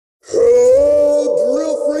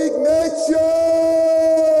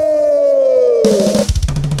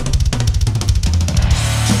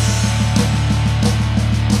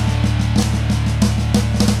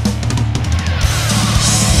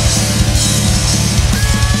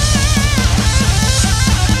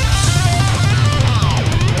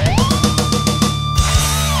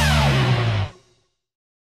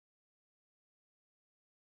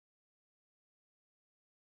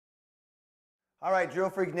All right, Drill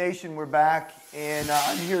Freak Nation, we're back, and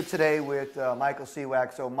I'm here today with Michael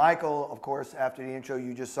Sewack. So Michael, of course, after the intro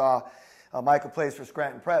you just saw, Michael plays for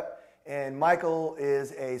Scranton Prep, and Michael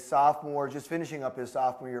is a sophomore, just finishing up his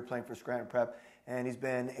sophomore year playing for Scranton Prep, and he's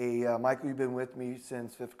been Michael, you've been with me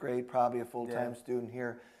since 5th grade, probably a full-time student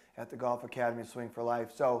here at the Golf Academy Swing for Life.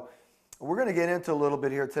 So we're going to get into a little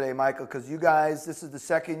bit here today, Michael, because you guys, this is the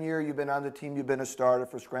second year you've been on the team, you've been a starter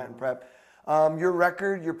for Scranton Prep. Your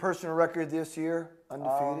record, your personal record this year,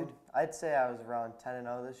 undefeated? I'd say I was around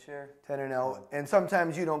 10-0 this year. 10-0. And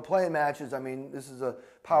sometimes you don't play matches. I mean, this is a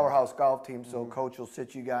powerhouse golf team, so coach will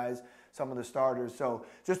sit you guys, some of the starters. So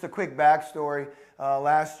just a quick backstory.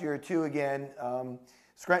 Last year, too, again,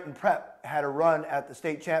 Scranton Prep had a run at the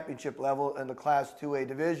state championship level in the Class 2A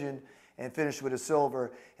division and finished with a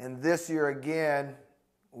silver. And this year, again,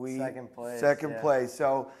 Second place. Second place.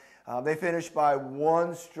 So they finished by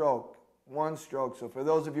one stroke. One stroke. So for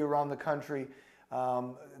those of you around the country,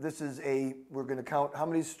 this is we're going to count how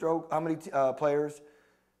many players?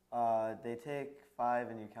 They take 5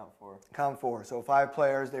 and you count 4. Count 4. So 5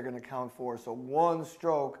 players, they're going to count 4. So one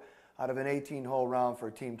stroke out of an 18-hole round for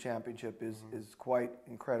a team championship is quite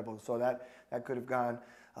incredible. So that could have gone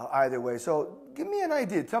either way. So give me an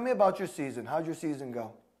idea. Tell me about your season. How'd your season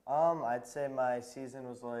go? I'd say my season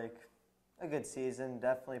was like a good season.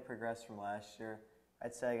 Definitely progressed from last year.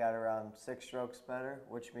 I'd say I got around 6 strokes better,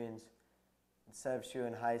 which means instead of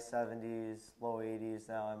shooting high 70s, low 80s,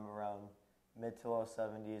 now I'm around mid to low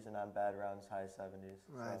 70s, and on bad rounds, high 70s.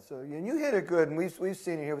 Right, so and you hit it good, and we've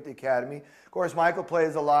seen it here with the Academy. Of course, Michael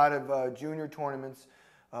plays a lot of junior tournaments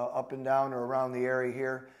up and down or around the area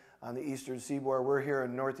here on the eastern seaboard. We're here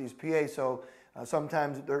in Northeast PA, so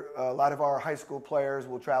sometimes a lot of our high school players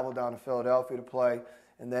will travel down to Philadelphia to play,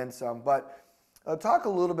 and then some. But talk a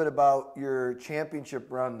little bit about your championship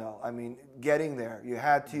run, though. I mean, getting there. You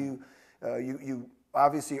had to, you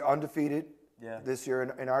obviously undefeated this year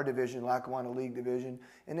in our division, Lackawanna League division.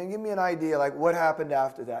 And then give me an idea, like what happened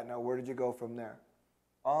after that? Now, where did you go from there?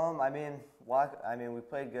 I mean, we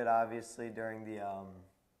played good, obviously, during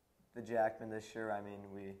the Jackman this year. I mean,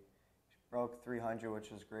 we broke 300, which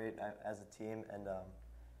was great as a team. And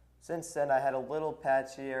since then, I had a little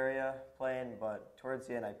patchy area playing, but towards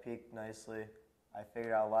the end, I peaked nicely. I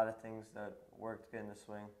figured out a lot of things that worked good in the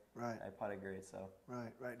swing. Right. I putted great, so.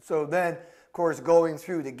 Right. So then, of course, going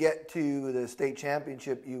through to get to the state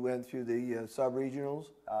championship, you went through the sub-regionals?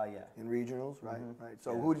 Yeah. In regionals, right? Right.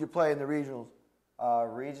 So who did you play in the regionals?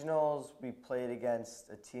 Regionals, we played against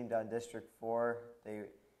a team down District 4.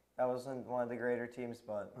 That wasn't one of the greater teams,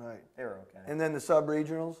 but they were okay. And then the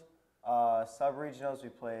sub-regionals? Sub-regionals, we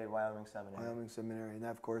played Wyoming Seminary. Wyoming Seminary, and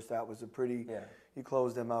of course that was a pretty, you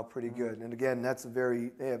closed them out pretty good. And again, they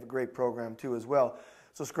have a great program too as well.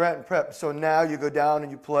 So Scranton Prep, so now you go down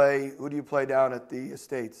and you play, who do you play down at the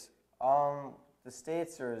States? The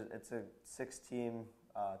States, it's a 6-team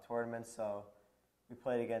tournament, so we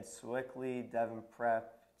played against Swickley, Devon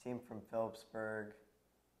Prep, team from Phillipsburg,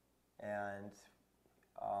 and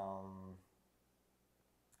I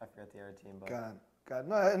forgot the other team. But God.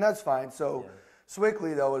 No, and that's fine. So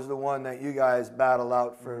Swickley, though, is the one that you guys battle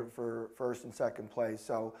out for first and second place.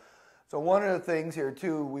 So one of the things here,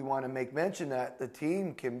 too, we want to make mention that the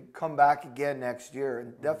team can come back again next year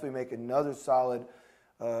and definitely make another solid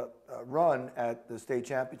run at the state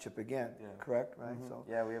championship again. Yeah. Correct? Right? So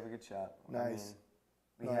yeah, we have a good shot. Nice.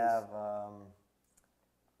 I mean, we have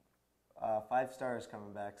 5 stars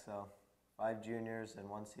coming back, so 5 juniors and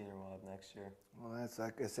 1 senior we'll have next year. Well, that's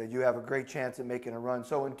like I said, you have a great chance at making a run.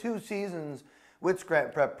 So in 2 seasons with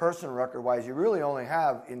Scranton Prep, personal record-wise, you really only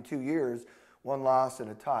have, in 2 years, 1 loss and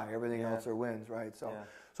a tie. Everything else are wins, right? So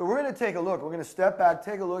we're going to take a look. We're going to step back,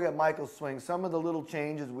 take a look at Michael's swing, some of the little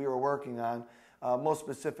changes we were working on, most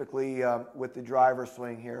specifically with the driver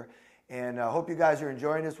swing here. And I hope you guys are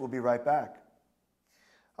enjoying this. We'll be right back.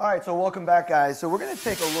 All right, so welcome back, guys. So we're going to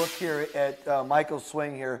take a look here at Michael's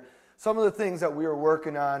swing here. Some of the things that we were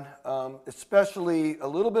working on, especially a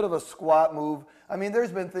little bit of a squat move. I mean,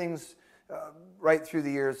 there's been things right through the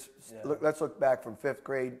years. Let's look back from 5th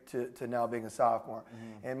grade to now being a sophomore.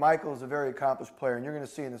 And Michael's a very accomplished player, and you're going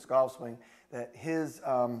to see in this golf swing that his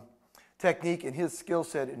technique and his skill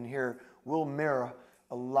set in here will mirror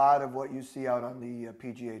a lot of what you see out on the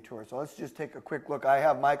PGA Tour. So let's just take a quick look. I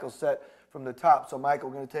have Michael set from the top. So Michael,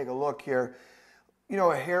 we're going to take a look here. You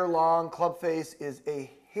know, a hair long club face is a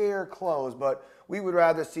hair close, but we would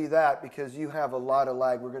rather see that because you have a lot of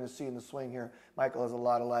lag. We're going to see in the swing here. Michael has a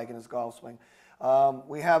lot of lag in his golf swing.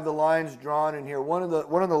 We have the lines drawn in here. One of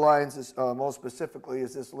the lines is most specifically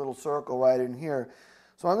is this little circle right in here.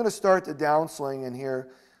 So I'm going to start the downswing in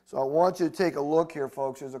here. So I want you to take a look here,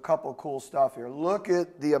 folks. There's a couple of cool stuff here. Look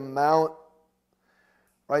at the amount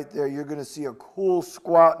right there. You're going to see a cool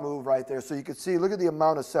squat move right there. So you can see, look at the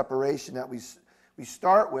amount of separation that we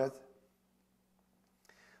start with.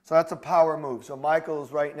 So that's a power move. So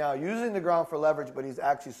Michael's right now using the ground for leverage, but he's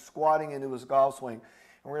actually squatting into his golf swing.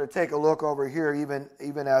 And we're going to take a look over here,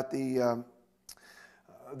 even at the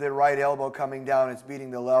right elbow coming down. It's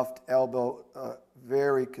beating the left elbow.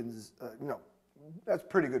 That's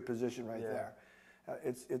pretty good position right there.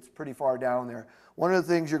 It's pretty far down there. One of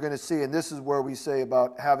the things you're going to see, and this is where we say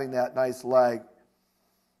about having that nice leg.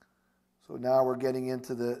 So now we're getting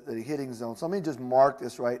into the hitting zone. So let me just mark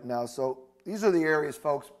this right now. So these are the areas,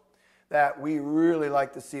 folks, that we really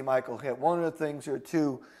like to see Michael hit. One of the things here,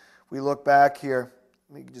 too, we look back here.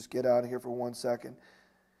 Let me just get out of here for 1 second.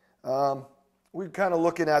 We're kind of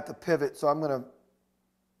looking at the pivot, so I'm going to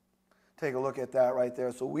take a look at that right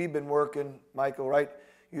there. So we've been working, Michael, right?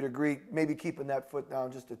 You'd agree, maybe keeping that foot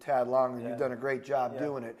down just a tad longer. You've done a great job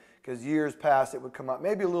doing it, because years past it would come up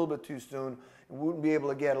maybe a little bit too soon and wouldn't be able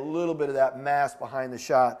to get a little bit of that mass behind the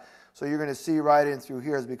shot. So you're going to see right in through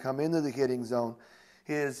here as we come into the hitting zone.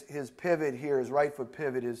 His pivot here, his right foot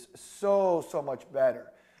pivot, is so much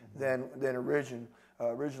better than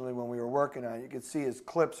originally when we were working on it. You can see his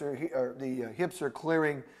the hips are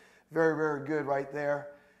clearing very good right there.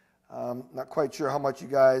 Not quite sure how much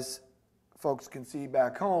you folks can see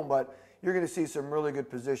back home, but you're going to see some really good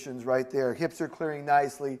positions right there. Hips are clearing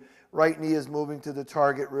nicely. Right knee is moving to the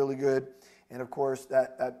target really good. And, of course,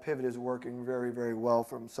 that pivot is working very well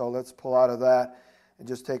for him. So let's pull out of that and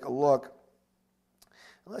just take a look.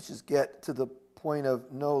 Let's just get to the point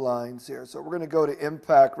of no lines here. So we're going to go to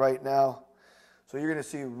impact right now. So you're going to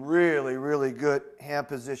see really good hand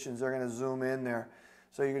positions. They're going to zoom in there.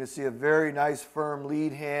 So you're going to see a very nice firm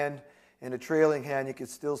lead hand and a trailing hand. You can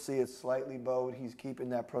still see it's slightly bowed. He's keeping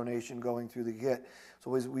that pronation going through the hit.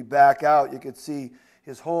 So as we back out, you can see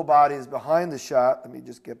his whole body is behind the shot. Let me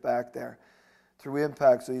just get back there. Through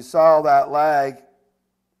impact. So you saw that lag.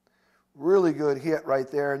 Really good hit right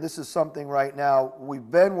there. And this is something right now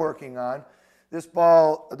we've been working on. This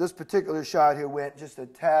particular shot here went just a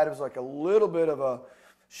tad. It was like a little bit of a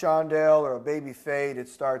Shondell or a baby fade. It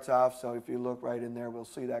starts off. So if you look right in there, we'll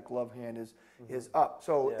see that glove hand is up.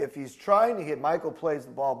 So if he's trying to hit, Michael plays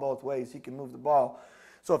the ball both ways. He can move the ball.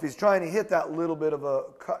 So if he's trying to hit that little bit of a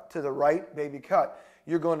cut to the right, baby cut,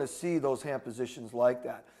 you're going to see those hand positions like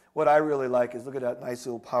that. What I really like is look at that nice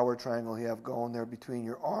little power triangle you have going there between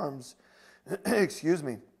your arms. Excuse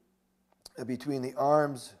me. Between the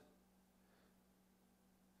arms,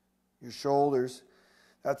 your shoulders.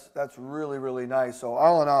 That's really nice. So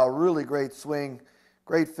all in all, really great swing,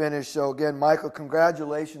 great finish. So again, Michael,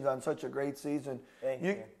 congratulations on such a great season. Thank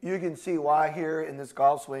you. You can see why here in this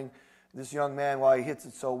golf swing, this young man, why he hits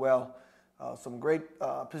it so well. Some great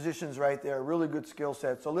positions right there, really good skill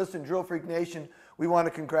set. So listen, Drill Freak Nation, we want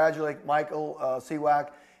to congratulate Michael Sewak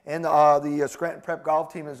and the Scranton Prep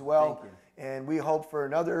golf team as well. Thank you. And we hope for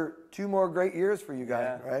another 2 more great years for you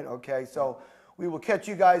guys, right? Okay, so we will catch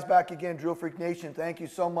you guys back again, Drill Freak Nation. Thank you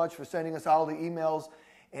so much for sending us all the emails,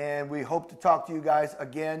 and we hope to talk to you guys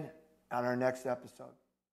again on our next episode.